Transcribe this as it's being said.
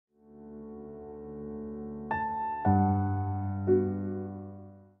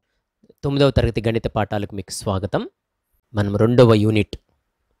9వ తరగతి గణిత పాఠాలకు మీకు స్వాగతం. మనం రెండవ యూనిట్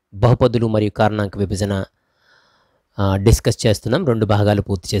బహుపదులు మరియు కారణాంక విభజన డిస్కస్ చేస్తున్నాం. రెండు భాగాలు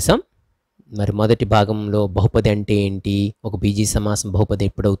పూర్తి చేసాం. మరి మొదటి భాగంలో బహుపది అంటే ఏంటి, ఒక బీజీ సమాసం బహుపది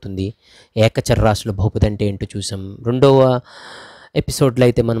ఎప్పుడవుతుంది, ఏకచరరాశుల బహుపది అంటే ఏంటో చూసాం. రెండవ ఎపిసోడ్లో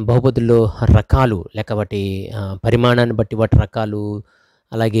అయితే మనం బహుపదుల్లో రకాలు, లేక వాటి పరిమాణాన్ని బట్టి వాటి రకాలు,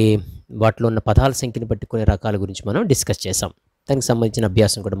 అలాగే వాటిలో ఉన్న పదాల సంఖ్యను బట్టి కొన్ని రకాల గురించి మనం డిస్కస్ చేసాం. దానికి సంబంధించిన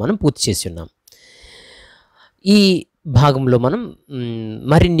అభ్యాసం కూడా మనం పూర్తి చేసి ఉన్నాం. ఈ భాగంలో మనం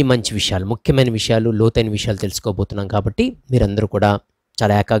మరిన్ని మంచి విషయాలు, ముఖ్యమైన విషయాలు, లోతైన విషయాలు తెలుసుకోబోతున్నాం. కాబట్టి మీరందరూ కూడా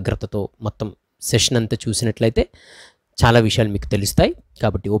చాలా ఏకాగ్రతతో మొత్తం సెషన్ అంతా చూసినట్లయితే చాలా విషయాలు మీకు తెలుస్తాయి.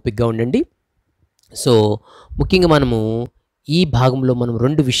 కాబట్టి ఓపికగా ఉండండి. సో ముఖ్యంగా మనము ఈ భాగంలో మనం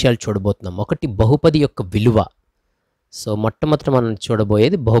రెండు విషయాలు చూడబోతున్నాం. ఒకటి బహుపది యొక్క విలువ. సో మొట్టమొదట మనం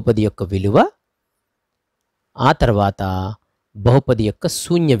చూడబోయేది బహుపది యొక్క విలువ, ఆ తర్వాత బహుపది యొక్క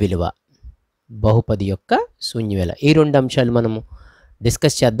శూన్య విలువ. బహుపది యొక్క శూన్య విలువ, ఈ రెండు అంశాలు మనము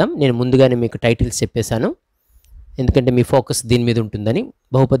డిస్కస్ చేద్దాం. నేను ముందుగానే మీకు టైటిల్స్ చెప్పేశాను, ఎందుకంటే మీ ఫోకస్ దీని మీద ఉంటుందని.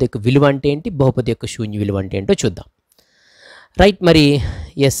 బహుపది యొక్క విలువ అంటే ఏంటి, బహుపది యొక్క శూన్య విలువ అంటే ఏంటో చూద్దాం. రైట్, మరి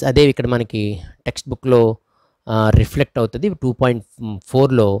ఎస్, అదే ఇక్కడ మనకి టెక్స్ట్ బుక్లో రిఫ్లెక్ట్ అవుతుంది.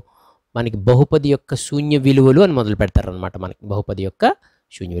 2.4లో మనకి బహుపది యొక్క శూన్య విలువలు అని మొదలు పెడతారనమాట. మనకి బహుపది యొక్క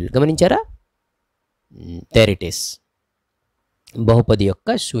శూన్య విలువ గమనించారా? దేర్ ఇట్ ఈస్, బహుపది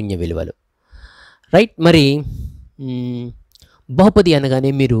యొక్క శూన్య విలువలు. రైట్, మరి బహుపది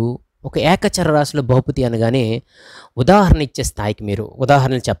అనగానే మీరు ఒక ఏకచరరాశుల బహుపది అనగానే ఉదాహరణ ఇచ్చే స్థాయికి మీరు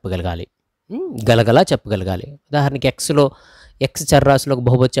ఉదాహరణలు చెప్పగలగాలి, గలగలా చెప్పగలగాలి. ఉదాహరణకి ఎక్స్ చరరాశులు ఒక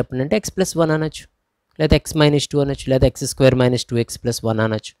బహుపది చెప్పండి అంటే x+1 అనొచ్చు, లేదా x-2 అనొచ్చు, లేదా x² - 2x+1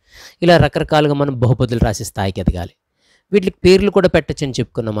 అనొచ్చు. ఇలా రకరకాలుగా మనం బహుపదులు రాసే స్థాయికి ఎదగాలి. వీటికి పేర్లు కూడా పెట్టచ్చు అని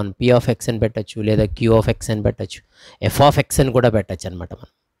చెప్పుకున్నాం మనం. p(x) అని పెట్టచ్చు, లేదా q(x) అని పెట్టచ్చు, f(x) అని కూడా పెట్టచ్చు అనమాట.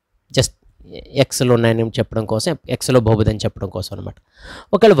 మనం జస్ట్ ఎక్స్లో ఉన్నాయని చెప్పడం కోసం, ఎక్స్లో బహుపది అని చెప్పడం కోసం అనమాట.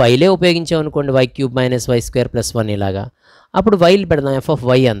 ఒకవేళ వైలే ఉపయోగించామనుకోండి, y³ - y² + 1 ఇలాగా, అప్పుడు వైలు పెడదాం,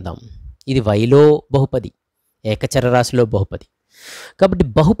 f(y) అందాం. ఇది వైలో బహుపది, ఏకచరరాశిలో బహుపది. కాబట్టి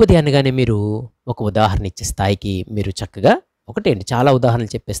బహుపది అనగానే మీరు ఒక ఉదాహరణ ఇచ్చే స్థాయికి మీరు చక్కగా, ఒకటేంటి చాలా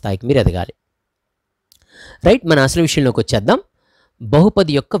ఉదాహరణలు చెప్పే స్థాయికి మీరు ఎదగాలి. రైట్, మన అసలు విషయంలోకి వచ్చేద్దాం.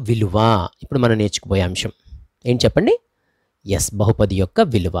 బహుపది యొక్క విలువ ఇప్పుడు మనం నేర్చుకుపోయే అంశం ఏం చెప్పండి? ఎస్, బహుపది యొక్క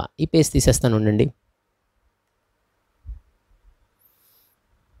విలువ. ఈ పేజ్ తీసేస్తాను ఉండండి.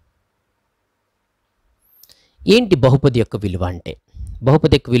 ఏంటి బహుపది యొక్క విలువ అంటే?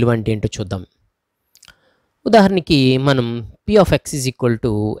 బహుపది యొక్క విలువ అంటే ఏంటో చూద్దాం. ఉదాహరణకి మనం p(x) =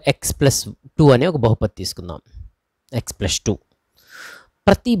 x+2 అనే ఒక బహుపది తీసుకుందాం. x+2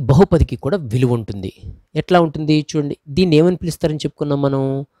 ప్రతి బహుపదికి కూడా విలువ ఉంటుంది. ఎట్లా ఉంటుంది చూడండి. దీన్ని ఏమని పిలుస్తారని చెప్పుకున్నాం మనం?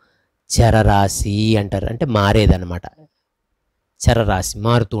 చరరాశి అంటారు. అంటే మారేదన్నమాట. చరరాశి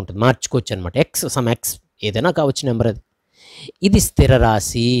మారుతూ ఉంటుంది, మార్చుకోవచ్చు అనమాట. ఎక్స్ ఏదైనా కావచ్చు నెంబర్, అది. ఇది స్థిర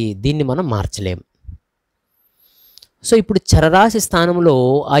రాశి, దీన్ని మనం మార్చలేము. సో ఇప్పుడు చరరాశి స్థానంలో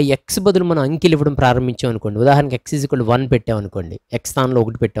ఆ ఎక్స్ బదులు మనం అంకెలు ఇవ్వడం ప్రారంభించామనుకోండి. ఉదాహరణకి x = 1 పెట్టామనుకోండి, ఎక్స్ స్థానంలో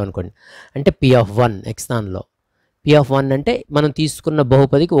 1 పెట్టామనుకోండి, అంటే p(1) ఎక్స్ స్థానంలో. p(1) అంటే మనం తీసుకున్న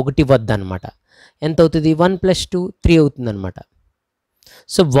బహుపదికి 1 వద్ద అనమాట. ఎంత అవుతుంది? 1 + 2 3 అవుతుంది అనమాట.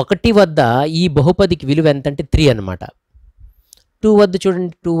 సో 1 వద్ద ఈ బహుపదికి విలువ ఎంత అంటే 3 అనమాట. 2 వద్ద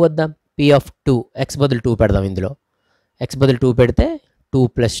చూడండి, 2 వద్ద p(2) x బదులు 2 పెడదాం. ఇందులో x బదులు 2 పెడితే 2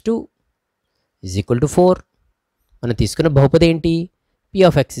 + 2 = 4. మనం తీసుకున్న బహుపది ఏంటి?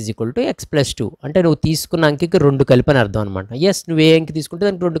 p(x) = x+2. అంటే నువ్వు తీసుకున్న అంకెకి 2 కలిపని అర్థం అనమాట. ఎస్, నువ్వు ఏ అంకె తీసుకుంటే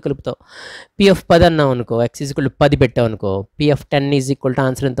దానికి 2 కలుపుతావు. p(10) అన్నావు అనుకో, x = 10 పెట్టావు అనుకో, p(10)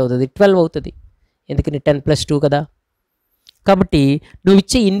 ఆన్సర్ ఎంత అవుతుంది? 12 అవుతుంది. ఎందుకని 10 + 2 కదా. కాబట్టి నువ్వు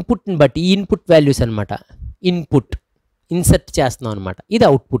ఇచ్చే ఇన్పుట్ని బట్టి, ఈ ఇన్పుట్ వాల్యూస్ అనమాట, ఇన్సర్ట్ చేస్తున్నావు అనమాట. ఇది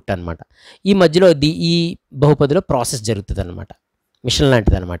అవుట్పుట్ అనమాట. ఈ మధ్యలో ఈ బహుపదిలో ప్రాసెస్ జరుగుతుంది అనమాట. మిషన్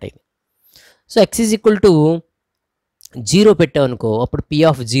లాంటిది అనమాట ఇది. సో x = 0 పెట్టామనుకో, అప్పుడు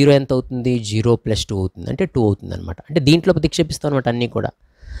p(0) ఎంత అవుతుంది? 0 + 2 అవుతుంది, అంటే 2 అవుతుంది అనమాట. అంటే దీంట్లో ప్రతిక్షేపిస్తాం అనమాట అన్నీ కూడా.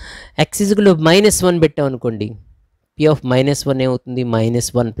 x = -1 పెట్టామనుకోండి, p(-1) ఏమవుతుంది?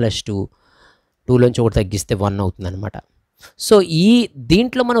 -1 + 2, 2లోంచి 1 తగ్గిస్తే 1 అవుతుంది అనమాట. సో ఈ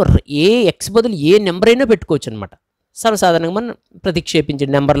దీంట్లో మనం ఏ ఎక్స్ బదులు ఏ నెంబర్ అయినా పెట్టుకోవచ్చు అనమాట. సర్వసాధారణంగా మనం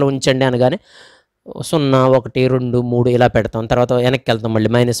ప్రతిక్షేపించండి, నెంబర్లో ఉంచండి అనగానే 0 1 2 3 ఇలా పెడతాం. తర్వాత వెనక్కి వెళ్తాం, మళ్ళీ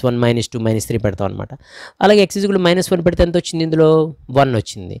 -1 -2 -3 పెడతాం అనమాట. అలాగే x = -1 పెడితే ఎంత వచ్చింది? ఇందులో 1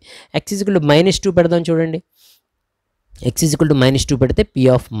 వచ్చింది. x = -2 పెడదాం చూడండి. x = -2 పెడితే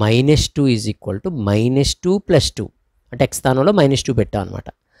p(-2) = -2 + 2, అంటే x స్థానంలో -2 పెట్టాం అనమాట.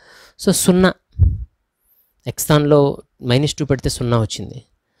 సో 0, x స్థానంలో -2 పెడితే 0 వచ్చింది.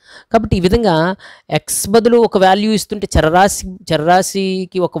 కాబట్టి ఈ విధంగా ఎక్స్ బదులు ఒక వాల్యూ ఇస్తుంటే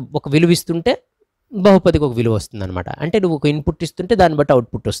చరరాశికి ఒక విలువ ఇస్తుంటే బహుపదికి ఒక విలువ వస్తుందన్నమాట. అంటే నువ్వు ఒక ఇన్పుట్ ఇస్తుంటే దాన్ని బట్టి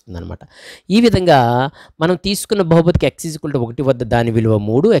అవుట్పుట్ వస్తుందన్నమాట. ఈ విధంగా మనం తీసుకున్న బహుపదికి x=1 వద్ద దాని విలువ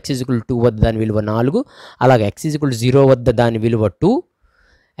 3, x=2 వద్ద దాని విలువ 4, అలాగే x=0 వద్ద దాని విలువ 2,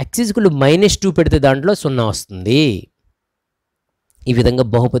 x=-2 పెడితే దాంట్లో 0 వస్తుంది. ఈ విధంగా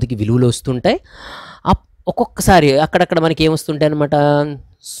బహుపదికి విలువలు వస్తుంటాయి. ఒక్కొక్కసారి అక్కడక్కడ మనకి ఏమొస్తుంటాయి అనమాట,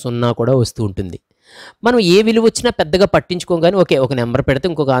 0 కూడా వస్తూ ఉంటుంది. మనం ఏ విలువ వచ్చినా పెద్దగా పట్టించుకోగానే ఓకే ఒక నెంబర్ పెడితే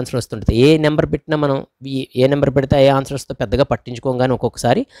ఇంకొక ఆన్సర్ వస్తుంటుంది. ఏ నెంబర్ పెట్టినా మనం ఏ నెంబర్ పెడితే ఏ ఆన్సర్ వస్తుందో పెద్దగా పట్టించుకోగానే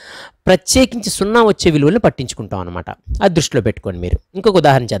ఒక్కొక్కసారి ప్రత్యేకించి 0 వచ్చే విలువలను పట్టించుకుంటాం అనమాట. అది దృష్టిలో పెట్టుకోండి మీరు. ఇంకొక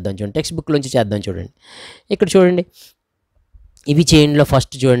ఉదాహరణ చేద్దాం చూడండి, టెక్స్ట్ బుక్లోంచి చేద్దాం చూడండి. ఇక్కడ చూడండి, ఇవి చేయండిలో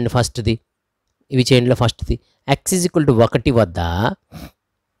ఫస్ట్ చూడండి, ఫస్ట్ది ఇవి చేయండిలో ఫస్ట్ది x=1 వద్ద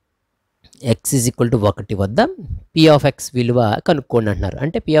x=1 వద్ద p(x) విలువ కనుక్కోండి అంటున్నారు.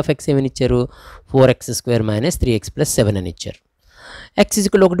 అంటే p(x) ఏమని ఇచ్చారు, 4x² - 3x + 7 అని ఇచ్చారు.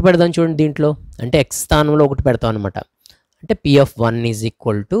 x=1 పెడదాం చూడండి దీంట్లో, అంటే x స్థానంలో 1 పెడతాం అనమాట. అంటే p(1)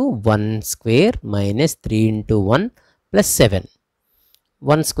 = 1² - 3 × 1 + 7.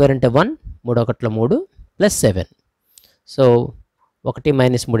 1² అంటే 1, 3 1 3 + 7. సో 1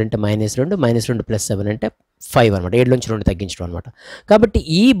 - 3 అంటే -2, -2 + 7 అంటే 5 అనమాట. 7లోంచి 2 తగ్గించడం అనమాట. కాబట్టి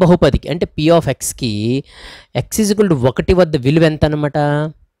ఈ బహుపదికి అంటే p(x)కి x=1 వద్ద విలువ ఎంత అనమాట,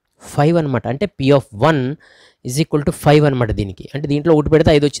 5 అనమాట. అంటే p(1) = 5 అనమాట దీనికి. అంటే దీంట్లో 1 పెడితే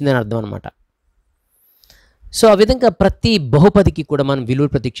 5 వచ్చిందని అర్థం అనమాట. సో ఆ విధంగా ప్రతి బహుపదికి కూడా మనం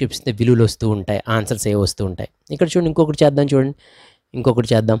విలువలు ప్రతిక్షేపిస్తే విలువలు వస్తూ ఉంటాయి, ఆన్సర్స్ ఏ వస్తూ ఉంటాయి. ఇక్కడ చూడండి, ఇంకొకటి చేద్దాం చూడండి, ఇంకొకటి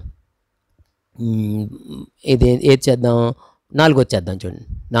చేద్దాం. ఏది చేద్దాం, 4వది చేద్దాం చూడండి.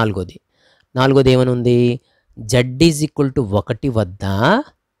 4వది ఏమని ఉంది, z=1 వద్ద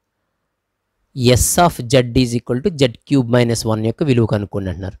s(z)=z³ - 1 యొక్క విలువ కనుక్కోండి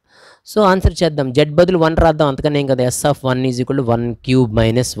అంటున్నారు. సో ఆన్సర్ చేద్దాం, z బదులు 1 రాద్దాం, అంతకనే ఏం కదా, s(1) = 1³ -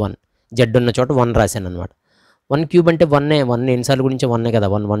 1. z ఉన్న చోట 1 రాశాను అనమాట. 1³ అంటే 1 ఎన్నిసార్లు గురించి 1 కదా,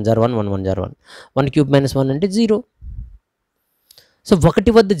 1 1 0 1 1 1 0 1 1³ - 1 అంటే 0. సో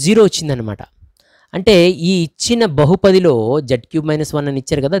 1 వద్ద 0 వచ్చిందనమాట. అంటే ఈ ఇచ్చిన బహుపదిలో z³ - 1 అని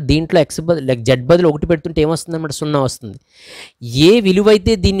ఇచ్చారు కదా, దీంట్లో z బదులు 1 పెడుతుంటే ఏమొస్తుంది అనమాట, 0 వస్తుంది. ఏ విలువ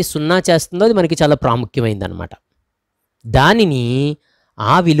అయితే దీన్ని 0 చేస్తుందో అది మనకి చాలా ప్రాముఖ్యమైంది అనమాట. దానిని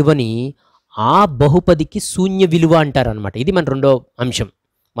ఆ విలువని ఆ బహుపదికి శూన్య విలువ అంటారనమాట. ఇది మన రెండో అంశం.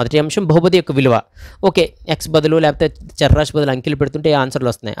 మొదటి అంశం బహుపది యొక్క విలువ. ఓకే, x బదులు లేకపోతే చర్రాశి బదులు అంకెలు పెడుతుంటే ఆన్సర్లు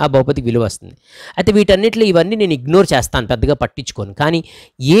వస్తున్నాయి, ఆ బహుపదికి విలువ వస్తుంది. అయితే వీటన్నిటిలో ఇవన్నీ నేను ఇగ్నోర్ చేస్తాను, పెద్దగా పట్టించుకోను. కానీ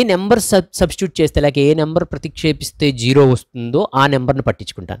ఏ నెంబర్ సబ్స్టిట్యూట్ చేస్తే లేక ఏ నెంబర్ ప్రతిక్షేపిస్తే 0 వస్తుందో ఆ నెంబర్ని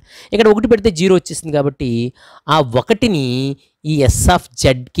పట్టించుకుంటాను. ఇక్కడ 1 పెడితే 0 వచ్చేసింది కాబట్టి ఆ 1ని ఈ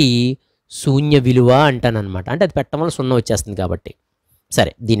s(z)కి శూన్య విలువ అంటానన్నమాట. అంటే అది పెట్టడం వల్ల 0 వచ్చేస్తుంది కాబట్టి.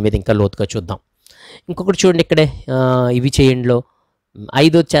 సరే, దీని మీద ఇంకా లోతుగా చూద్దాం. ఇంకొకటి చూడండి, ఇక్కడే ఇవి చేయండిలో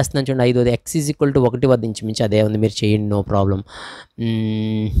 5వది చేస్తున్నాను చూడండి. 5వది x=1 వద్ద ఇంచుమించు అదే ఉంది, మీరు చేయండి, నో ప్రాబ్లం.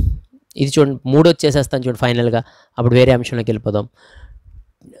 ఇది చూడండి, 3వది చేసేస్తాను చూడండి ఫైనల్గా, అప్పుడు వేరే అంశంలోకి వెళ్ళిపోదాం.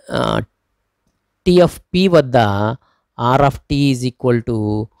 t(p) వద్ద r(t) =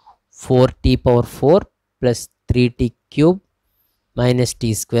 4t⁴ + 3t³ -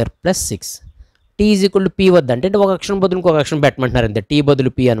 t² + 6. t p వద్ద అంటే ఒక అక్షరం బదులు ఇంకొక అక్షరం పెట్టమంటున్నారు అంతే. t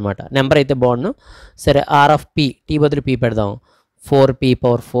బదులు p అనమాట. నెంబర్ అయితే బాగుండు. సరే, r(p) t బదులు p పెడదాం. 4p⁴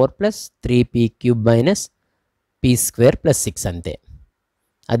 + 3p³ - p² + 6 అంతే.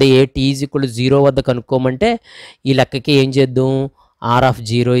 అదే ఏ t 0 వద్ద కనుక్కోమంటే ఈ లెక్కకి ఏం చేద్దాం,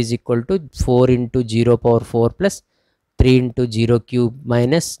 r(0) = 4 × 0⁴ + 3 × 0³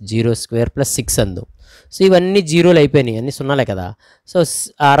 - 0² + 6 అందు. సో ఇవన్నీ జీరోలు అయిపోయినాయి, అన్నీ 0లే కదా. సో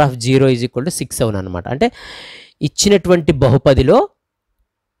r(0) = 6 అవును అనమాట. అంటే ఇచ్చినటువంటి బహుపదిలో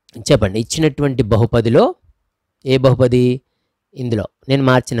చెప్పండి, ఇచ్చినటువంటి బహుపదిలో ఏ బహుపది, ఇందులో నేను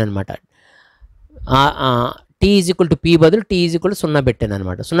మార్చాను అనమాట. t p బదులు t 0 పెట్టాను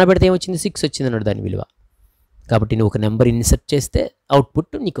అనమాట. 0 పెడితే ఏమొచ్చింది, 6 వచ్చింది అన్నమాట దాని విలువ. కాబట్టి నువ్వు ఒక నెంబర్ ఇన్సర్ట్ చేస్తే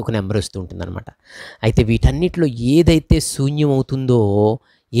అవుట్పుట్ నీకు ఒక నెంబర్ వస్తూ ఉంటుంది అనమాట. అయితే వీటన్నిటిలో ఏదైతే శూన్యం అవుతుందో,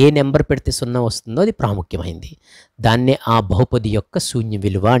 ఏ నెంబర్ పెడితే 0 వస్తుందో అది ప్రాముఖ్యమైంది. దాన్నే ఆ బహుపది యొక్క శూన్య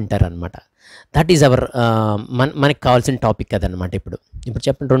విలువ అంటారనమాట. దట్ ఈజ్ అవర్ మనకి కావాల్సిన టాపిక్ అదనమాట. ఇప్పుడు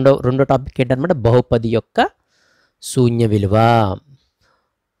చెప్పండి, రెండో టాపిక్ ఏంటనమాట, బహుపది యొక్క శూన్య విలువ.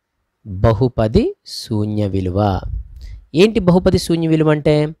 బహుపది శూన్య విలువ ఏంటి? బహుపది శూన్య విలువ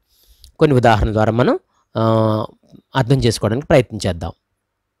అంటే కొన్ని ఉదాహరణల ద్వారా మనం అర్థం చేసుకోవడానికి ప్రయత్నించేద్దాం.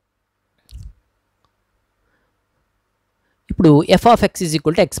 ఇప్పుడు f(x) =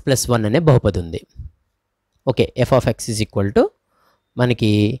 x + 1 అనే బహుపది ఉంది. ఓకే, f(x)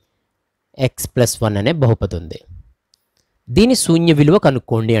 మనకి x + 1 అనే బహుపది ఉంది. దీని శూన్య విలువ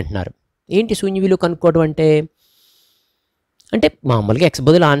కనుక్కోండి అంటున్నారు. ఏంటి శూన్య విలువ కనుక్కోవడం అంటే మామూలుగా ఎక్స్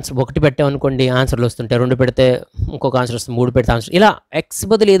బదులు ఆన్సర్ 1 పెట్టామనుకోండి, ఆన్సర్లు వస్తుంటాయి. 2 పెడితే ఇంకొక ఆన్సర్ వస్తుంది, 3 పెడితే ఆన్సర్, ఇలా ఎక్స్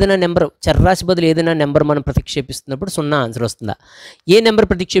బదులు ఏదైనా నెంబర్, చర్రాశి బదులు ఏదైనా నెంబర్ మనం ప్రతిక్షేపిస్తున్నప్పుడు 0 ఆన్సర్ వస్తుందా, ఏ నెంబర్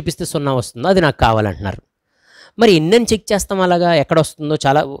ప్రతిక్షేపిస్తే 0 వస్తుందో అది నాకు కావాలంటున్నారు. మరి ఎన్నని చెక్ చేస్తాం అలాగా, ఎక్కడ వస్తుందో?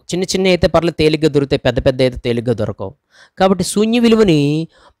 చాలా చిన్న చిన్న అయితే పర్లేదు, తేలిగ్గా దొరుకుతాయి, పెద్ద పెద్ద అయితే తేలిగ్గా దొరకవు. కాబట్టి శూన్య విలువని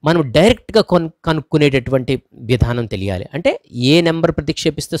మనం డైరెక్ట్గా కనుక్కునేటటువంటి విధానం తెలియాలి. అంటే ఏ నెంబర్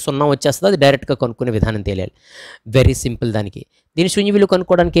ప్రతిక్షేపిస్తే 0 వచ్చేస్తుందో అది డైరెక్ట్గా కనుక్కునే విధానం తెలియాలి. Very simple. దీని శూన్య విలువ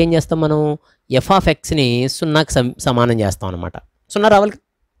కనుక్కోవడానికి ఏం చేస్తాం మనం? f(x)ని 0కి సమానం చేస్తాం అనమాట.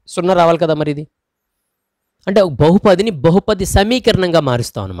 0 రావాలి కదా మరి. ఇది అంటే బహుపదిని బహుపది సమీకరణంగా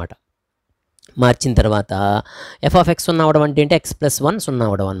మారుస్తాం అనమాట. మార్చిన తర్వాత f(x) 0 అవడం అంటే ఏంటి? x+1 0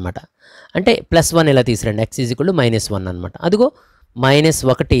 అవడం అనమాట. అంటే +1 ఇలా తీసుకురండి, x = -1 అనమాట. అదిగో -1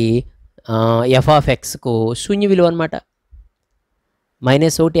 f(x)కు శూన్య విలువ అనమాట.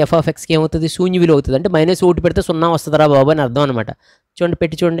 -1 f(x)కి ఏమవుతుంది? శూన్య విలువ అవుతుంది. అంటే -1 పెడితే 0 వస్తుందిరా బాబు అని అర్థం అనమాట.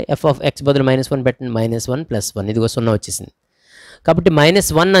 చూడండి, f(x) బదులు -1 పెట్టండి, -1 +1, ఇదిగో 0 వచ్చేసింది. కాబట్టి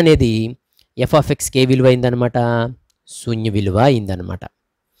 -1 అనేది f(x)కి ఏ విలువ అయిందనమాట? శూన్య విలువ అయిందనమాట.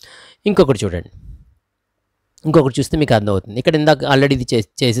 ఇంకొకటి చూస్తే మీకు అర్థమవుతుంది. ఇక్కడ ఇందాక ఆల్రెడీ ఇది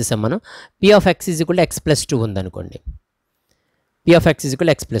చేసేసాం మనం. p(x) = x+2 ఉందనుకోండి. p(x) =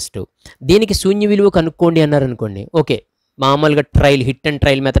 x+2. దీనికి శూన్య విలువ కనుక్కోండి అన్నారనుకోండి. ఓకే, మామూలుగా హిట్ అండ్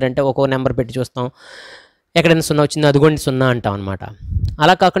ట్రయల్ మెథడ్ అంటే ఒక్కో నెంబర్ పెట్టి చూస్తాం, ఎక్కడైనా 0 వచ్చిందో అదిగోండి 0 అంటాం అనమాట.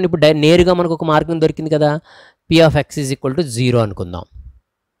 అలా కాకుండా ఇప్పుడు నేరుగా మనకు ఒక మార్గం దొరికింది కదా, p(x) = 0 అనుకుందాం.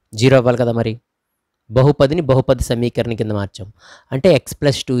 0 అవ్వాలి కదా మరి. బహుపదిని బహుపది సమీకరణ కింద మార్చాం. అంటే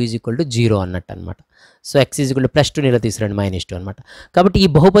x+2 = 0 అన్నట్టు అనమాట. సో x = +2 ఇలా తీసుకురండి, -2 అనమాట. కాబట్టి ఈ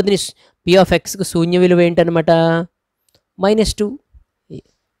బహుపదిని p(x)కు శూన్య విలువ ఏంటనమాట? -2.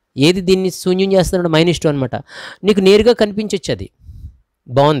 ఏది దీన్ని శూన్యం చేస్తున్నాడు? -2 అనమాట. నీకు నేరుగా కనిపించవచ్చు, అది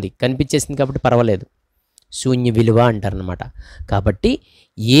బాగుంది, కనిపించేసింది కాబట్టి పర్వాలేదు, శూన్య విలువ అంటారనమాట. కాబట్టి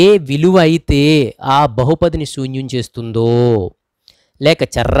ఏ విలువ అయితే ఆ బహుపదిని శూన్యం చేస్తుందో, లేక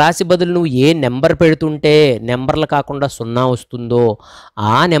చర్రాశి బదులు నువ్వు ఏ నెంబర్ పెడుతుంటే నెంబర్లు కాకుండా 0 వస్తుందో,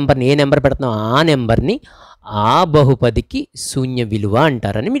 ఆ నెంబర్ని, ఏ నెంబర్ పెడుతున్నావు ఆ నెంబర్ని ఆ బహుపదికి శూన్య విలువ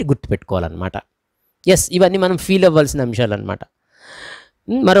అంటారని మీరు గుర్తుపెట్టుకోవాలన్నమాట. ఎస్, ఇవన్నీ మనం ఫీల్ అవ్వాల్సిన అంశాలు అనమాట.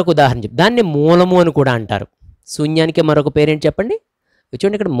 మరొక ఉదాహరణ చెప్పి, దాన్ని మూలము అని కూడా అంటారు. శూన్యానికి మరొక పేరేంటి చెప్పండి?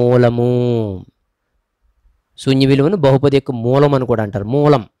 చూడండి, ఇక్కడ మూలము. శూన్య విలువను బహుపది యొక్క మూలం అని కూడా అంటారు.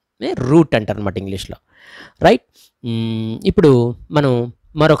 మూలం, రూట్ అంటారు అనమాట ఇంగ్లీష్లో. రైట్. ఇప్పుడు మనం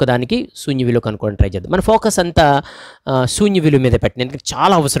మరొక దానికి శూన్య విలువ కనుక్కోవడం ట్రై చేద్దాం. మన ఫోకస్ అంతా శూన్య విలువ మీద పెట్టిన, ఎందుకంటే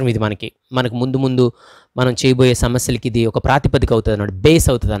చాలా అవసరం ఇది మనకు ముందు మనం చేయబోయే సమస్యలకి ఇది ఒక ప్రాతిపదిక అవుతుంది అన్నమాట, బేస్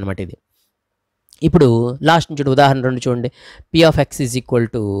అవుతుంది అనమాట ఇది. ఇప్పుడు లాస్ట్ నుంచి ఉదాహరణ 2 చూడండి. p(x) =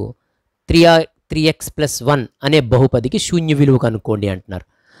 3x+1 అనే బహుపదికి శూన్య విలువ కనుక్కోండి అంటున్నారు.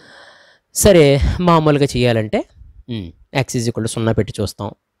 సరే, మామూలుగా చేయాలంటే x = 0 పెట్టి చూస్తాం.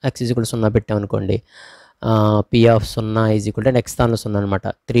 x = 0 పెట్టామనుకోండి, p(0) x స్థానంలో 0 అనమాట.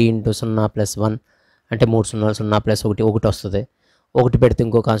 3 × 0 + 1 అంటే 3 0 0 + 1 1 వస్తుంది. 1 పెడితే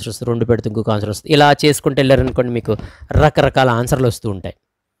ఇంకొక ఆన్సర్ వస్తుంది, 2 పెడితే ఇంకొక ఆన్సర్ వస్తుంది. ఇలా చేసుకుంటూ వెళ్ళారనుకోండి, మీకు రకరకాల ఆన్సర్లు వస్తూ ఉంటాయి.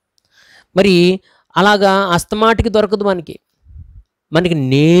 మరి అలాగా అస్తమాటికి దొరకదు మనకి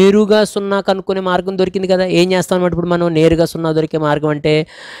నేరుగా 0 కనుక్కునే మార్గం దొరికింది కదా. ఏం చేస్తాం అనమాట ఇప్పుడు మనం? నేరుగా 0 దొరికే మార్గం అంటే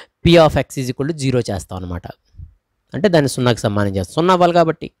p(x) = 0 చేస్తాం అనమాట. అంటే దాన్ని 0కి సమానం చేస్తాం, 0 అవ్వాలి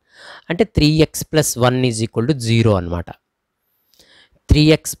కాబట్టి. అంటే 3x+1 = 0 అనమాట.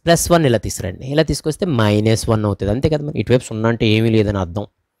 3x+1 ఇలా తీసుకురండి, ఇలా తీసుకొస్తే -1 అవుతుంది, అంతే కదా. మరి ఇటువైపు 0 అంటే ఏమీ లేదని అర్థం.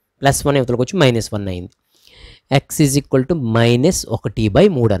 +1 ఇవతలకు వచ్చి -1 అయింది. x =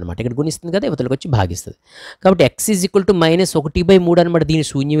 -1/3 అనమాట. ఇక్కడ గుణిస్తుంది కదా, ఇవతలకు వచ్చి భాగిస్తుంది. కాబట్టి x = -1/3 అనమాట దీని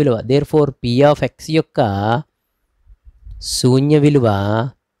శూన్య విలువ. దేర్ఫోర్ p(x) యొక్క శూన్య విలువ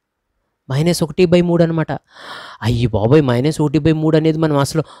 -1/3 అనమాట. అయ్యి బాబోయ్, -1/3 అనేది మనం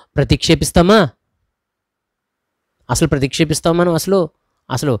అసలు ప్రతిక్షేపిస్తామా? మనం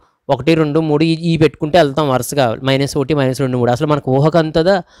అసలు 1 2 3 ఈ పెట్టుకుంటే వెళ్తాం వరుసగా, -1 -2 3. అసలు మనకు ఊహకు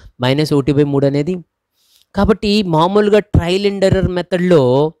అందుతుందా -1/3 అనేది? కాబట్టి మామూలుగా ట్రయల్ అండ్ ఎర్రర్ మెథడ్లో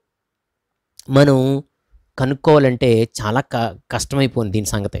మనం కనుక్కోవాలంటే చాలా కష్టమైపోయింది దీని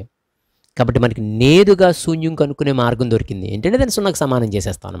సంగతి. కాబట్టి మనకి నేరుగా శూన్యం కనుక్కునే మార్గం దొరికింది. ఏంటంటే దాన్ని 0కి సమానం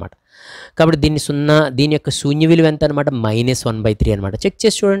చేసేస్తాం అనమాట. కాబట్టి దీని యొక్క శూన్య విలువ ఎంత అనమాట? -1/3 అనమాట. చెక్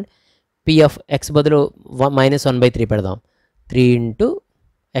చేసి చూడండి. p(x) బదులు -1/3 పెడదాం. 3 ×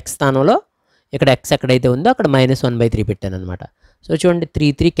 x స్థానంలో ఇక్కడ x ఎక్కడైతే ఉందో అక్కడ -1/3 పెట్టాను అనమాట. సో చూడండి,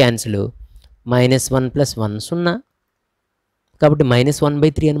 3 క్యాన్సిల్, -1 + 1 0. కాబట్టి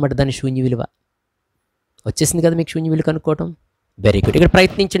 -1/3 అనమాట దాని శూన్య విలువ. వచ్చేసింది కదా మీకు శూన్య విలువ కనుక్కోవటం. Very good. ఇక్కడ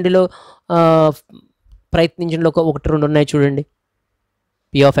ప్రయత్నించండిలో ప్రయత్నించండి. ఒకటి రెండు ఉన్నాయి చూడండి.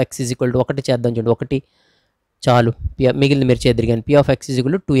 P of X is equal to ఒకటి చేద్దాం చూడండి. ఒకటి చాలు, మిగిలిన మీరు చేద్దరు కానీ P of X is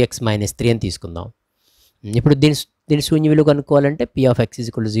equal to 2x - 3 అని తీసుకుందాం. ఇప్పుడు దీని శూన్య విలువ కనుక్కోవాలంటే P of X is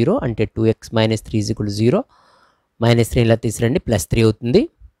equal to 0 అంటే 2x - 3 ఈజ్ ఈక్వల్ టు 0. -3 ఇలా తీసిరండి, +3 అవుతుంది.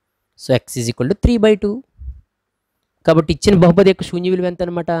 So X is equal to 3/2. కాబట్టి ఇచ్చిన బహుపది యొక్క శూన్య విలువ ఎంత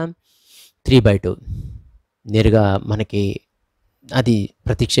అనమాట? 3/2. నేరుగా మనకి అది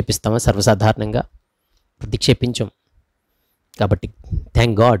ప్రతిక్షేపిస్తామా? సర్వసాధారణంగా ప్రతిక్షేపించాం. కాబట్టి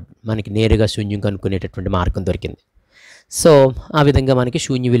థ్యాంక్ గాడ్ మనకి నేరుగా శూన్యం కనుక్కునేటటువంటి మార్గం దొరికింది. సో ఆ విధంగా మనకి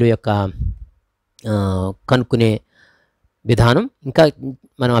శూన్య విలువ యొక్క కనుక్కునే విధానం ఇంకా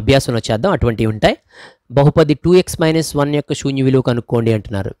మనం అభ్యాసంలో చేద్దాం. అటువంటివి ఉంటాయి. బహుపది 2x - 1 యొక్క శూన్య విలువ కనుక్కోండి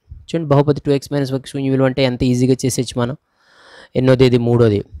అంటున్నారు. చూడండి, బహుపది 2x - 1 శూన్య విలువ అంటే ఎంత ఈజీగా చేసేచ్చు మనం. ఎన్నోది? ఇది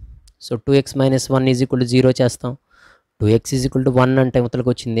మూడోది. So 2x - 1 is equal to 0 చేస్తాం. 2x ఈజ్ ఈక్వల్ టు 1 అంటే ఉతలకు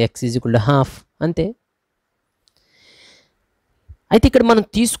వచ్చింది. x ఈజ్ ఈక్వల్ టు ½ అంతే. అయితే ఇక్కడ మనం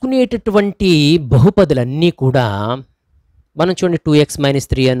తీసుకునేటటువంటి బహుపదులన్నీ కూడా మనం చూడండి 2x -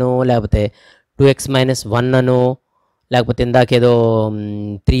 3 అనో, లేకపోతే 2x - 1 అనో, లేకపోతే ఇందాకేదో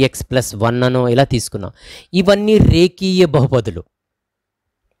 3x + 1 అనో ఇలా తీసుకున్నాం. ఇవన్నీ రేఖీయ బహుపదులు.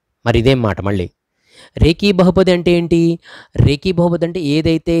 మరి ఇదేం మాట మళ్ళీ? రేఖీయ బహుపది అంటే ఏంటి? రేఖీయ బహుపది అంటే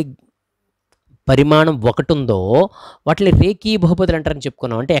ఏదైతే పరిమాణం ఒకటి ఉందో వాటిని రేఖీయ బహుపదులు అంటారని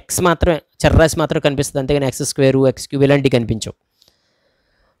చెప్పుకున్నాం. అంటే x మాత్రమే, చర్రాశి మాత్రమే కనిపిస్తుంది, అంతేగాని x² x³ ఇలాంటివి కనిపించవు.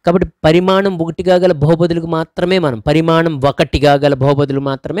 కాబట్టి పరిమాణం ఒకటిగా గల బహుపదులకు మాత్రమే మనం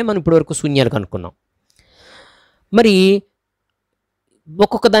ఇప్పటివరకు శూన్యాలు కనుక్కున్నాం. మరి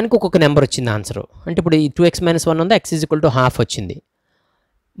ఒక్కొక్క దానికి ఒక్కొక్క నెంబర్ వచ్చింది ఆన్సర్. అంటే ఇప్పుడు ఈ 2x - 1 ఉందా, x ఈజ్ ఈక్వల్ టు ½ వచ్చింది.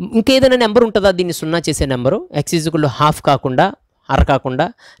 ఇంకేదైనా నెంబర్ ఉంటుందా దీన్ని సున్నా చేసే number? x is equal to ½ కాకుండా, అర కాకుండా,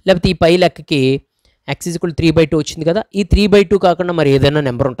 లేకపోతే ఈ పై లెక్కకి x ఈజ్ ఈక్వల్ 3/2 వచ్చింది కదా, ఈ 3/2 కాకుండా మరి ఏదైనా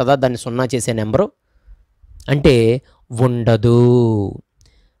నెంబర్ ఉంటుందా దాన్ని సున్నా చేసే నెంబరు? అంటే ఉండదు.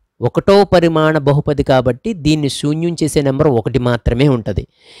 ఒకటో పరిమాణ బహుపది కాబట్టి దీన్ని శూన్యం చేసే నెంబర్ ఒకటి మాత్రమే ఉంటుంది.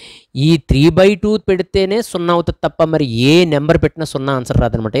 ఈ 3/2 పెడితేనే సున్నా అవుతుంది తప్ప మరి ఏ నెంబర్ పెట్టినా సున్నా ఆన్సర్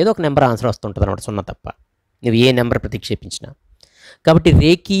రాదనమాట. ఏదో ఒక నెంబర్ ఆన్సర్ వస్తుంటుంది అనమాట, సున్నా తప్ప, నువ్వు ఏ నెంబర్ ప్రతిక్షేపించినా. కాబట్టి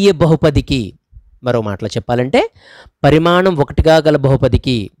రేఖీయ బహుపదికి, మరో మాటలో చెప్పాలంటే పరిమాణం ఒకటిగా గల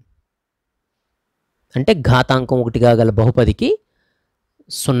బహుపదికి, అంటే ఘాతాంకం ఒకటిగా గల బహుపదికి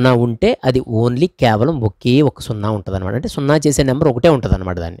సున్నా ఉంటే అది ఓన్లీ కేవలం ఒకే ఒక సున్నా ఉంటుంది అనమాట. అంటే సున్నా చేసే నెంబర్ ఒకటే ఉంటుంది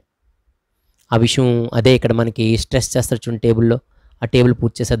అనమాట. దాన్ని ఆ విషయం అదే ఇక్కడ మనకి స్ట్రెస్ చేస్తారు చూడండి టేబుల్లో. ఆ టేబుల్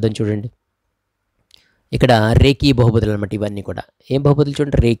పూర్తి చేసేద్దాం చూడండి. ఇక్కడ రేఖీయ బహుపదులు అనమాట ఇవన్నీ కూడా. ఏం బహుపదులు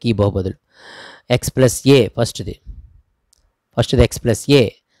చూడండి? రేఖీయ బహుపదులు. x + a ఫస్ట్ది x + a.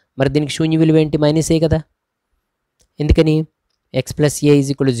 మరి దీనికి శూన్య విలువ ఏంటి? -a కదా. ఎందుకని? x + a is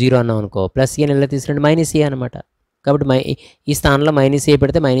equal to 0 అన్నాం అనుకో, ప్లస్ a ఎలా తీసుకురండి? -a అనమాట. కాబట్టి ఈ స్థానంలో -a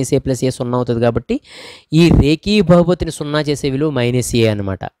పెడితే -a + a సున్నా అవుతుంది. కాబట్టి ఈ రేఖీయ బహుపతిని సున్నా చేసే విలువ -a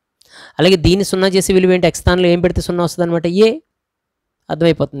అనమాట. అలాగే దీన్ని సున్నా చేసే విలువ ఏంటి? x స్థానంలో ఏం పెడితే సున్నా వస్తుంది అనమాట? a.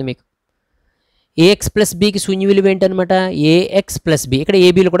 అర్థమైపోతుంది మీకు. ax + bకి శూన్య విలువ ఏంటనమాట? ax + b. ఇక్కడ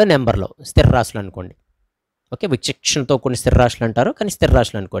ఏబీలు కూడా నెంబర్లో స్థిర రాశులు అనుకోండి. ఓకే, విచక్షణతో కొన్ని స్థిర రాశులు అంటారు, కానీ స్థిర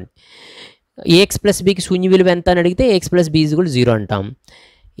రాశులు అనుకోండి. ax + bకి శూన్య విలువ ఎంత అని అడిగితే ax + b ఈజ్ ఈక్వల్ 0 అంటాం.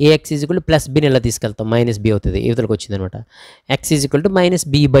 ax ఈజ్ ఈక్వల్ +bని ఎలా తీసుకెళ్తాం? -b అవుతుంది, యువతలకు వచ్చింది అనమాట. x is equal to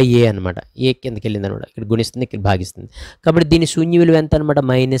 -b/a అనమాట. a కిందకి వెళ్ళింది అనమాట, ఇక్కడ గుణిస్తుంది, ఇక్కడ భాగిస్తుంది. కాబట్టి దీని శూన్య విలువ ఎంత అనమాట?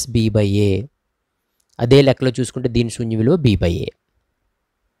 -b/a. అదే లెక్కలో చూసుకుంటే దీని శూన్య విలువ b/a.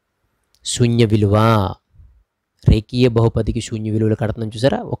 శూన్య విలువ రేఖీయ బహుపదికి శూన్య విలువలు కడుతున్నాం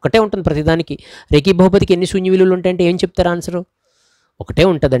చూసారా? ఒకటే ఉంటుంది ప్రతిదానికి. రేఖీయ బహుపదికి ఎన్ని శూన్య విలువలు ఉంటాయంటే ఏం చెప్తారు ఆన్సరు? ఒకటే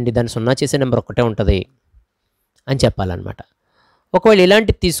ఉంటుందండి, దాన్ని సున్నా చేసే నెంబర్ ఒకటే ఉంటుంది అని చెప్పాలన్నమాట. ఒకవేళ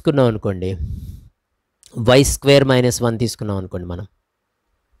ఇలాంటిది తీసుకున్నాం అనుకోండి, y² - 1 తీసుకున్నాం అనుకోండి మనం,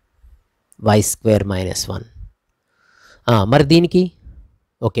 y² - 1. మరి దీనికి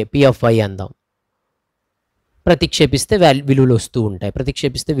ఓకే p ఆఫ్ y అందాం. ప్రతిక్షేపిస్తే విలువలు వస్తూ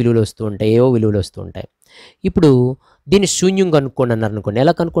ఉంటాయి, ఏవో విలువలు వస్తూ ఉంటాయి. ఇప్పుడు దీన్ని శూన్యం కనుక్కోండి అన్నారు అనుకోండి.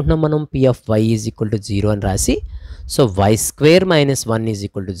 ఎలా కనుక్కుంటున్నాం మనం? p of y is equal to 0 అని రాసి, so y² - 1 is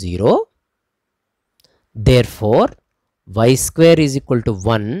equal to 0. There four y² is equal to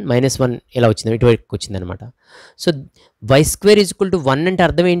 1 -1 ఎలా వచ్చింది? ఇటువైపు వచ్చిందనమాట. So y² is equal to 1 అంటే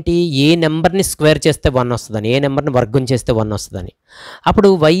అర్థం ఏంటి? ఏ నెంబర్ని స్క్వేర్ చేస్తే 1 వస్తుందని, ఏ నెంబర్ని వర్గం చేస్తే 1 వస్తుందని. అప్పుడు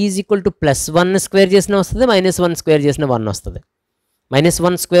y is equal to +1 square చేసినా వస్తుంది, -1 స్క్వేర్ చేసిన 1 వస్తుంది.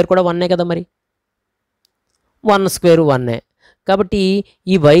 -1 స్క్వేర్ కూడా 1 కదా, మరి 1 స్క్వేర్ 1. కాబట్టి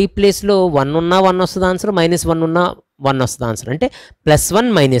ఈ y ప్లేస్లో 1 ఉన్నా 1 వస్తుంది ఆన్సర్, -1 ఉన్నా 1 వస్తుంది ఆన్సర్. అంటే +1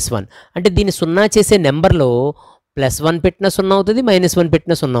 -1 అంటే దీన్ని సున్నా చేసే నెంబర్లో +1 పెట్టిన 0 అవుతుంది, -1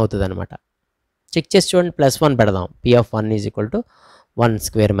 పెట్టిన 0 అవుతుంది అనమాట. చెక్ చేసి చూడండి. +1 పెడదాం. p of 1 is equal to 1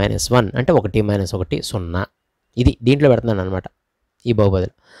 square minus 1 అంటే 1 మైనస్ 1 0. ఇది దీంట్లో పెడుతున్నాను అనమాట ఈ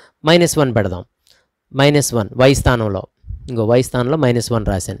బహుపదిలో. -1 పెడదాం. -1 y స్థానంలో, ఇంకో y స్థానంలో -1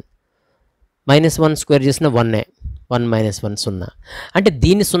 రాశాను. -1 స్క్వేర్ చేసిన 1, 1 మైనస్ 1 0. అంటే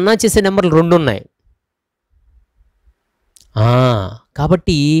దీన్ని 0 చేసే నెంబర్లు 2 ఉన్నాయి.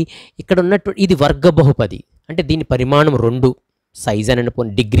 కాబట్టి ఇక్కడ ఉన్నట్టు ఇది వర్గ బహుపది, అంటే దీని పరిమాణం 2, సైజ్ అని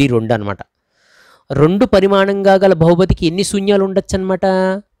అనుకోండి, డిగ్రీ 2 అనమాట. 2 పరిమాణంగా గల బహుపదికి ఎన్ని శూన్యాలు ఉండొచ్చు అనమాట?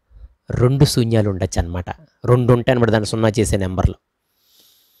 2 శూన్యాలు ఉండొచ్చు అనమాట. 2 ఉంటాయి అనమాట దాన్ని 0 చేసే నెంబర్లు.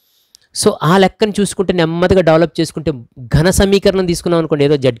 సో ఆ లెక్కను చూసుకుంటే నెమ్మదిగా డెవలప్ చేసుకుంటే ఘన సమీకరణం తీసుకున్నాం అనుకోండి,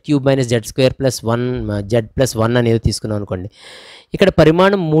 ఏదో z³ - z² + 1 z+1 అనేది తీసుకున్నాం అనుకోండి. ఇక్కడ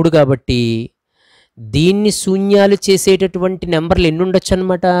పరిమాణం 3 కాబట్టి దీన్ని శూన్యాలు చేసేటటువంటి నెంబర్లు ఎన్ని ఉండొచ్చు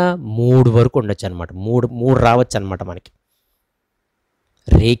అనమాట? 3 వరకు ఉండొచ్చు అనమాట. 3 రావచ్చు అనమాట మనకి.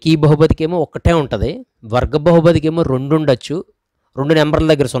 రేఖీ బహుపదికేమో ఒకటే ఉంటుంది, వర్గ బహుపదికేమో 2 ఉండొచ్చు, 2 నెంబర్ల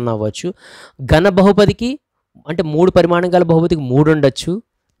దగ్గర 0 అవ్వచ్చు. ఘన బహుపదికి అంటే 3 పరిమాణం గల బహుపదికి 3 ఉండొచ్చు,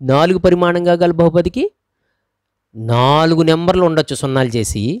 4 పరిమాణంగా గల బహుపదికి 4 నెంబర్లు ఉండొచ్చు 0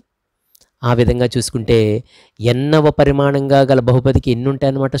 చేసి. ఆ విధంగా చూసుకుంటే ఎన్నవ పరిమాణంగా గల బహుపదికి ఎన్ని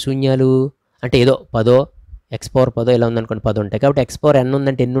ఉంటాయి అన్నమాట శూన్యాలు? అంటే ఏదో 10 x⁻10 ఇలా ఉందనుకోండి, 10 ఉంటాయి. కాబట్టి x⁻n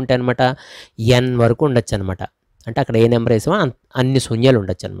ఉందంటే ఎన్ని ఉంటాయి అనమాట? n వరకు ఉండొచ్చు అనమాట. అంటే అక్కడ ఏ నెంబర్ వేసామో అన్ని శూన్యాలు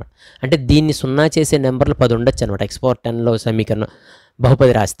ఉండొచ్చు అనమాట. అంటే దీన్ని 0 చేసే నెంబర్లు 10 ఉండొచ్చు అనమాట x⁻10లో సమీకరణం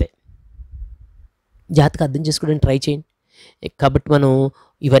బహుపది రాస్తే. జాగ్రత్తగా అర్థం చేసుకోవడానికి ట్రై చేయండి. కాబట్టి మనం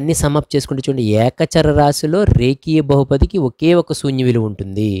ఇవన్నీ సమ్అప్ చేసుకుంటే చూడండి, ఏకచర రాశిలో రేఖీయ బహుపదికి ఒకే ఒక శూన్య విలువ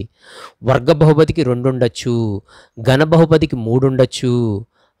ఉంటుంది. వర్గ బహుపదికి 2 ఉండొచ్చు, ఘన బహుపదికి 3 ఉండొచ్చు,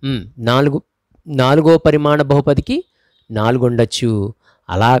 4వ పరిమాణ బహుపదికి 4 ఉండొచ్చు.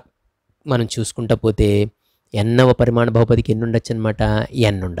 అలా మనం చూసుకుంటా పోతే ఎన్నవ పరిమాణ బహుపదికి ఎన్ని ఉండొచ్చు అనమాట?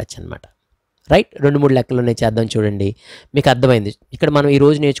 n ఉండొచ్చు అనమాట. రైట్, 2-3 లెక్కలు ఉన్నాయి, చేద్దాం చూడండి. మీకు అర్థమైంది. ఇక్కడ మనం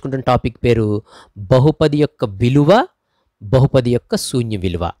ఈరోజు నేర్చుకుంటున్న టాపిక్ పేరు బహుపది యొక్క విలువ, బహుపది యొక్క శూన్య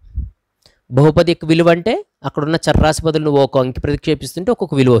విలువ. బహుపది యొక్క విలువ అంటే అక్కడున్న చర్రాశి బదులు నువ్వు ఒక అంకి ప్రతిక్షేపిస్తుంటే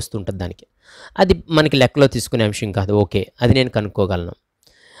ఒక్కొక్క విలువ వస్తుంటుంది దానికి. అది మనకి లెక్కలో తీసుకునే అంశం కాదు. ఓకే, అది నేను కనుక్కోగలను.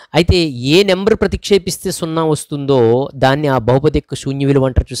 అయితే ఏ నెంబర్ ప్రతిక్షేపిస్తే 0 వస్తుందో దాన్ని ఆ బహుపది యొక్క శూన్య విలువ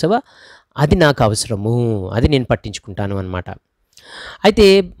అంటారు చూసావా, అది నాకు అవసరము, అది నేను పట్టించుకుంటాను అనమాట. అయితే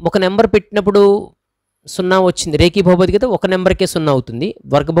ఒక నెంబర్ పెట్టినప్పుడు 0 వచ్చింది, రేఖీ బహుపది కదా, ఒక నెంబర్కే 0 అవుతుంది.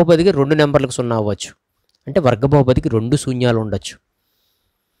 వర్గ బహుపదికి 2 నెంబర్లకు 0 అవ్వచ్చు. అంటే వర్గ బహుపదికి 2 శూన్యాలు ఉండొచ్చు,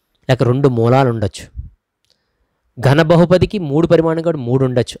 లేక 2 మూలాలు ఉండొచ్చు. ఘన బహుపదికి 3 పరిమాణం కూడా 3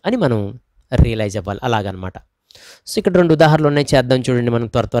 ఉండొచ్చు అని మనం రియలైజ్ అవ్వాలి. అలాగనమాట. సో ఇక్కడ 2 ఉదాహరణలు ఉన్నాయి, చేద్దాం చూడండి. మనం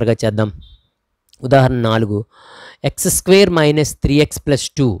త్వరగా చేద్దాం. ఉదాహరణ 4, x² - 3x +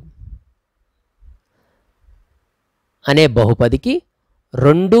 2 అనే బహుపదికి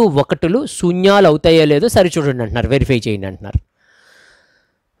 2 1లు శూన్యాలు అవుతాయో లేదో సరిచూడండి అంటున్నారు, వెరిఫై చేయండి అంటున్నారు.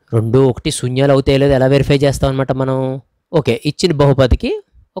 2 1 శూన్యాలు అవుతాయో లేదో ఎలా వెరిఫై చేస్తాం అనమాట మనం? ఓకే, ఇచ్చిన బహుపదికి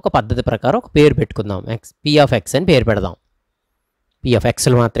ఒక పద్ధతి ప్రకారం ఒక పేరు పెట్టుకుందాం. p(x) అని పేరు పెడదాం.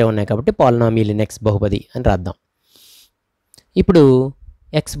 p(x)లు మాత్రమే ఉన్నాయి కాబట్టి పాలినామియల్ ఇన్ x బహుపది అని రాద్దాం. ఇప్పుడు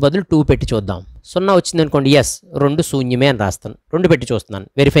x బదులు 2 పెట్టి చూద్దాం. 0 వచ్చింది అనుకోండి, ఎస్ 2 శూన్యమే అని రాస్తాను. 2 పెట్టి చూస్తున్నాను,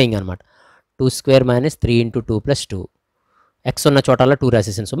 వెరిఫైయింగ్ అనమాట. 2² - 3 × 2 + 2. x ఉన్న చోటల్లో 2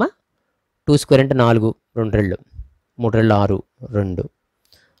 రాసేసాను సుమా. 2² అంటే 4, 2 రెళ్ళు, 3 రెళ్ళు 6, 2,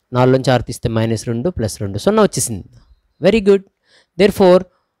 4 నుంచి 6 తీస్తే -2 + 2, 0 వచ్చేసింది. Very good. దేర్ఫోర్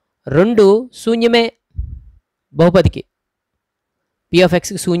 2 శూన్యమే బహుపదికి,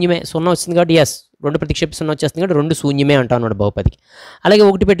 p(x)కి శూన్యమే. 0 వచ్చింది కాబట్టి ఎస్ 2 ప్రతిక్షేపి 0 వచ్చేస్తుంది కాబట్టి 2 శూన్యమే అంటాం అన్నమాట బహుపదికి. అలాగే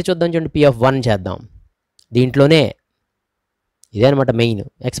 1 పెట్టి చూద్దాం చూడండి, p(1) చేద్దాం. దీంట్లోనే ఇదే అనమాట మెయిన్.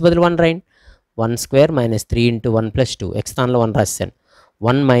 x బదులు 1 రాయండి. 1² - 3 × 1 + 2. x స్థానంలో 1 రాశాను.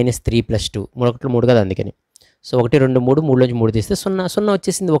 1 - 3 + 2, 3 1 3 కదా అందుకని. సో 1 2 3, 3 నుంచి 3 తీస్తే 0, 0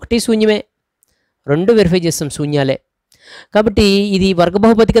 వచ్చేసింది. 1 శూన్యమే, 2 వెరిఫై చేస్తాం శూన్యాలే. కాబట్టి ఇది వర్గ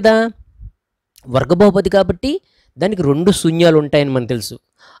బహుపది కదా, వర్గ బహుపది కాబట్టి దానికి 2 శూన్యాలు ఉంటాయని మనకు తెలుసు.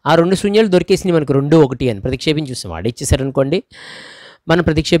 ఆ 2 శూన్యాలు దొరికేసినాయి మనకు, 2 1 అని ప్రతిక్షేపించి చూస్తాం. వాడు ఇచ్చేసారనుకోండి, మనం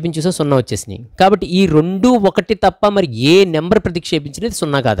ప్రతిక్షేపించి చూసాం 0 వచ్చేసినాయి. కాబట్టి ఈ 2 1 తప్ప మరి ఏ నెంబర్ ప్రతిక్షేపించినది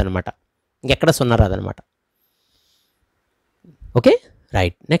 0 కాదనమాట, ఇంకెక్కడ 0 రాదనమాట. Okay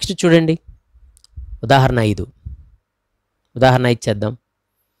right. నెక్స్ట్ చూడండి, ఉదాహరణ 5. ఉదాహరణ 5 చేద్దాం.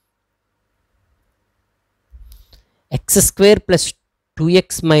 x² + 2x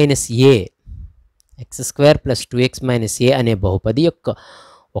 - a, x² + 2x - a అనే బహుపది యొక్క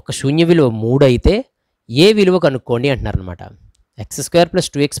ఒక శూన్య విలువ 3 అయితే ఏ విలువ కనుక్కోండి అంటున్నారు అనమాట. x² +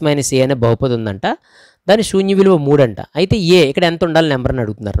 2x - a అనే బహుపది ఉందంట, దాని శూన్య విలువ 3 అంట. అయితే ఏ ఇక్కడ ఎంత ఉండాలి నెంబర్ అని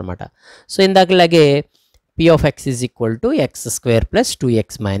అడుగుతున్నారు అనమాట. So ఇందాకలాగే p(x) = x² + 2x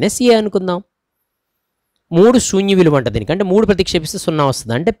 - a అనుకుందాం. 3 శూన్య విలువ ఉంటుంది దీనికి. అంటే 3 ప్రతిక్షేపిస్తే 0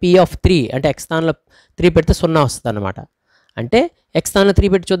 వస్తుంది. అంటే P(3) అంటే x స్థానంలో 3 పెడితే 0 వస్తుంది అనమాట. అంటే x స్థానంలో 3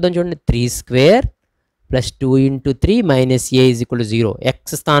 పెట్టి చూద్దాం చూడండి. 3² + 2 × 3 - a = 0. x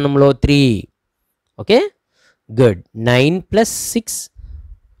స్థానంలో 3. Okay, good. 9 + 6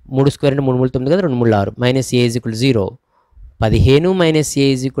 3² అంటే 3 3 9 కదా, 2 3 6 - a = 0. 15 - a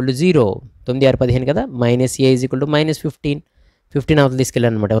 = 0. 9 6 15 కదా, - a = -15. 15 అవతల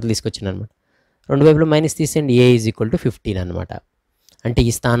తీసుకెళ్ళాను అనమాట, అవతల తీసుకొచ్చాను అనమాట. రెండు వైపులో మైనస్ తీసేయండి, a = 15 అనమాట. అంటే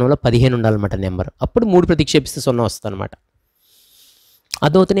ఈ స్థానంలో 15 ఉండాలన్నమాట నెంబర్. అప్పుడు 3 ప్రతిక్షేపిస్తే 0 వస్తుంది అనమాట.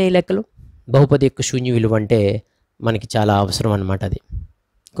 అదవుతున్నాయి ఈ లెక్కలు. బహుపది యొక్క శూన్య విలువ అంటే మనకి చాలా అవసరం అనమాట. అది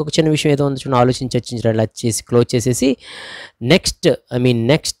ఇంకొక చిన్న విషయం ఏదో ఉంది చూడండి, ఆలోచించి చర్చించడం ఇలా చేసి క్లోజ్ చేసేసి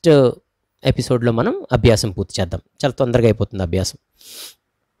నెక్స్ట్ ఎపిసోడ్లో మనం అభ్యాసం పూర్తి చేద్దాం. చాలా తొందరగా అయిపోతుంది అభ్యాసం.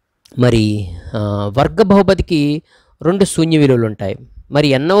 మరి వర్గ బహుపదికి 2 శూన్య విలువలు ఉంటాయి. మరి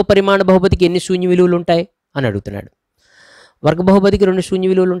ఎన్నవ పరిమాణ బహుపదికి ఎన్ని శూన్య విలువలు ఉంటాయి అని అడుగుతున్నాడు. వర్గ బహుపదికి 2 శూన్య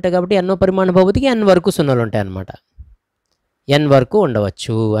విలువలు ఉంటాయి కాబట్టి ఎన్నవ పరిమాణ బహుపదికి n వరకు సున్నాలు ఉంటాయి అన్నమాట. n వరకు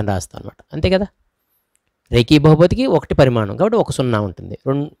ఉండవచ్చు అని రాస్తాం అనమాట. అంతే కదా. రేఖీ బహుపదికి 1 పరిమాణం కాబట్టి 1 సున్నా ఉంటుంది.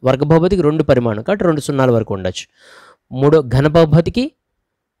 వర్గ బహుపదికి 2 పరిమాణం కాబట్టి 2 సున్నాల వరకు ఉండొచ్చు. ఘన బహుపదికి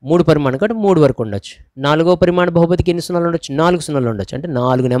 3 పరిమాణం కాబట్టి 3 వరకు ఉండొచ్చు. 4వ పరిమాణ బహుపదికి ఎన్ని సున్నాలు ఉండొచ్చు? 4 సున్నాలు ఉండొచ్చు. అంటే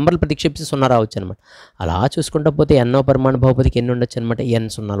 4 నెంబర్లు ప్రతిక్షేపిస్తే 0 రావచ్చు అనమాట. అలా చూసుకుంటా పోతే ఎన్నో పరిమాణ బహుపదికి ఎన్ని ఉండొచ్చు అనమాట? n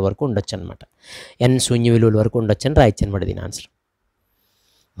సున్నాల వరకు ఉండొచ్చు అనమాట. n శూన్య విలువల వరకు ఉండొచ్చు అని రాయొచ్చు అనమాట దీని ఆన్సర్.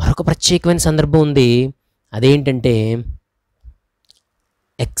 మరొక ప్రత్యేకమైన సందర్భం ఉంది. అదేంటంటే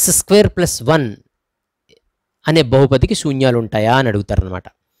x² + 1 అనే బహుపదికి శూన్యాలు ఉంటాయా అని అడుగుతారనమాట.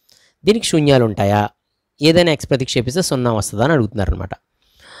 దీనికి శూన్యాలు ఉంటాయా? ఏదైనా x ప్రతిక్షేపిస్తే 0 వస్తుందా అని అడుగుతున్నారనమాట.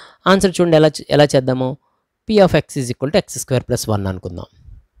 ఆన్సర్ చూడండి ఎలా చేద్దాము. P(x) = x² + 1 అనుకుందాం.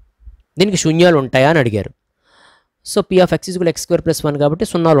 దీనికి శూన్యాలు ఉంటాయా అని అడిగారు. సో P(x) = x² + 1 కాబట్టి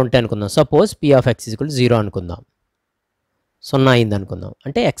సున్నాలు ఉంటాయి అనుకుందాం. సపోజ్ P(x) = 0 అనుకుందాం. 0 అయింది అనుకుందాం.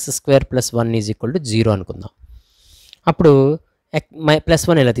 అంటే x² + 1 = 0 అనుకుందాం. అప్పుడు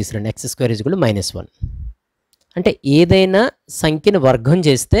 +1 ఎలా తీసుకురండి. x² = -1. అంటే ఏదైనా సంఖ్యను వర్గం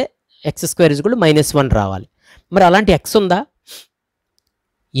చేస్తే x² = -1 రావాలి. మరి అలాంటి x ఉందా?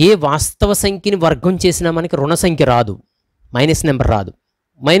 ఏ వాస్తవ సంఖ్యని వర్గం చేసినా మనకి రుణ సంఖ్య రాదు, మైనస్ నెంబర్ రాదు.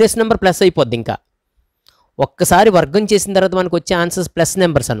 మైనస్ నెంబర్ ప్లస్ అయిపోద్ది. ఇంకా ఒక్కసారి వర్గం చేసిన తర్వాత మనకు వచ్చే ఆన్సర్స్ ప్లస్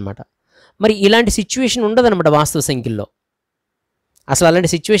నెంబర్స్ అనమాట. మరి ఇలాంటి సిచ్యువేషన్ ఉండదన్నమాట వాస్తవ సంఖ్యల్లో. అసలు అలాంటి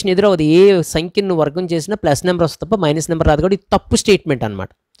సిచ్యువేషన్ ఎదురవుతుంది. ఏ సంఖ్యను వర్గం చేసినా ప్లస్ నెంబర్ వస్తుంది తప్ప మైనస్ నెంబర్ రాదు. కాబట్టి తప్పు స్టేట్మెంట్ అనమాట.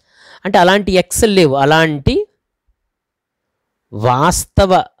 అంటే అలాంటి ఎక్స్ లేవు. అలాంటి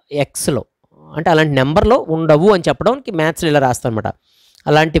వాస్తవ ఎక్స్లో అంటే అలాంటి నెంబర్లో ఉండవు అని చెప్పడానికి మ్యాథ్స్లో ఇలా రాస్తాను అనమాట.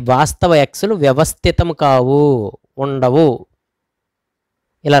 అలాంటి వాస్తవ ఎక్స్లు వ్యవస్థితం కావు, ఉండవు.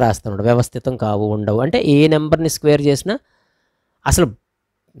 ఇలా రాస్తాను. వ్యవస్థితం కావు, ఉండవు. అంటే ఏ నెంబర్ని స్క్వేర్ చేసినా అసలు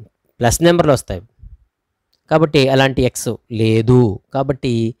ప్లస్ నెంబర్లు వస్తాయి. కాబట్టి అలాంటి ఎక్స్ లేదు.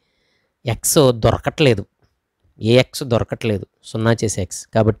 కాబట్టి ఎక్స్ దొరకట్లేదు. ఏ ఎక్స్ దొరకట్లేదు, 0 చేసే ఎక్స్.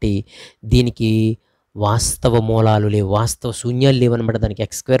 కాబట్టి దీనికి వాస్తవ మూలాలు లేవు, వాస్తవ శూన్యాలు లేవు అనమాట. దానికి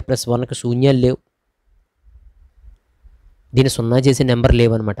x² + 1కి శూన్యాలు లేవు. దీన్ని 0 చేసే నెంబర్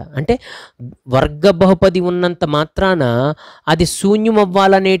లేవన్నమాట. అంటే వర్గ బహుపది ఉన్నంత మాత్రాన అది శూన్యం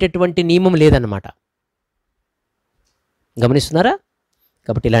అవ్వాలనేటటువంటి నియమం లేదన్నమాట. గమనిస్తున్నారా?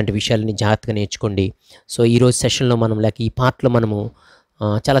 కాబట్టి ఇలాంటి విషయాలని జాగ్రత్తగా నేర్చుకోండి. సో ఈరోజు సెషన్లో మనం ఈ పార్ట్లో మనము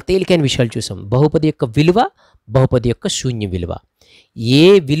చాలా తేలికైన విషయాలు చూసాం. బహుపది యొక్క విలువ, బహుపది యొక్క శూన్య విలువ. ఏ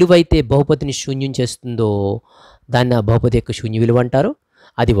విలువ అయితే బహుపదిని శూన్యం చేస్తుందో దాన్ని ఆ బహుపది యొక్క శూన్య విలువ అంటారు.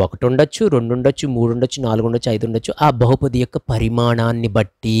 అది 1 ఉండొచ్చు, 2 ఉండొచ్చు, 3 ఉండొచ్చు, 4 ఉండొచ్చు, 5 ఉండొచ్చు. ఆ బహుపది యొక్క పరిమాణాన్ని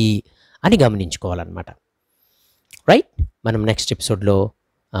బట్టి అని గమనించుకోవాలన్నమాట. రైట్. మనం నెక్స్ట్ ఎపిసోడ్లో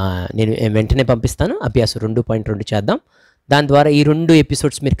నేను వెంటనే పంపిస్తాను. అభ్యాసం 2.2 చేద్దాం. దాని ద్వారా ఈ 2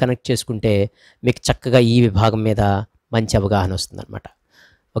 ఎపిసోడ్స్ మీరు కనెక్ట్ చేసుకుంటే మీకు చక్కగా ఈ విభాగం మీద మంచి అవగాహన వస్తుందన్నమాట.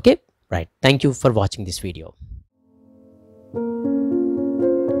 Okay, right. Thank you for watching this video.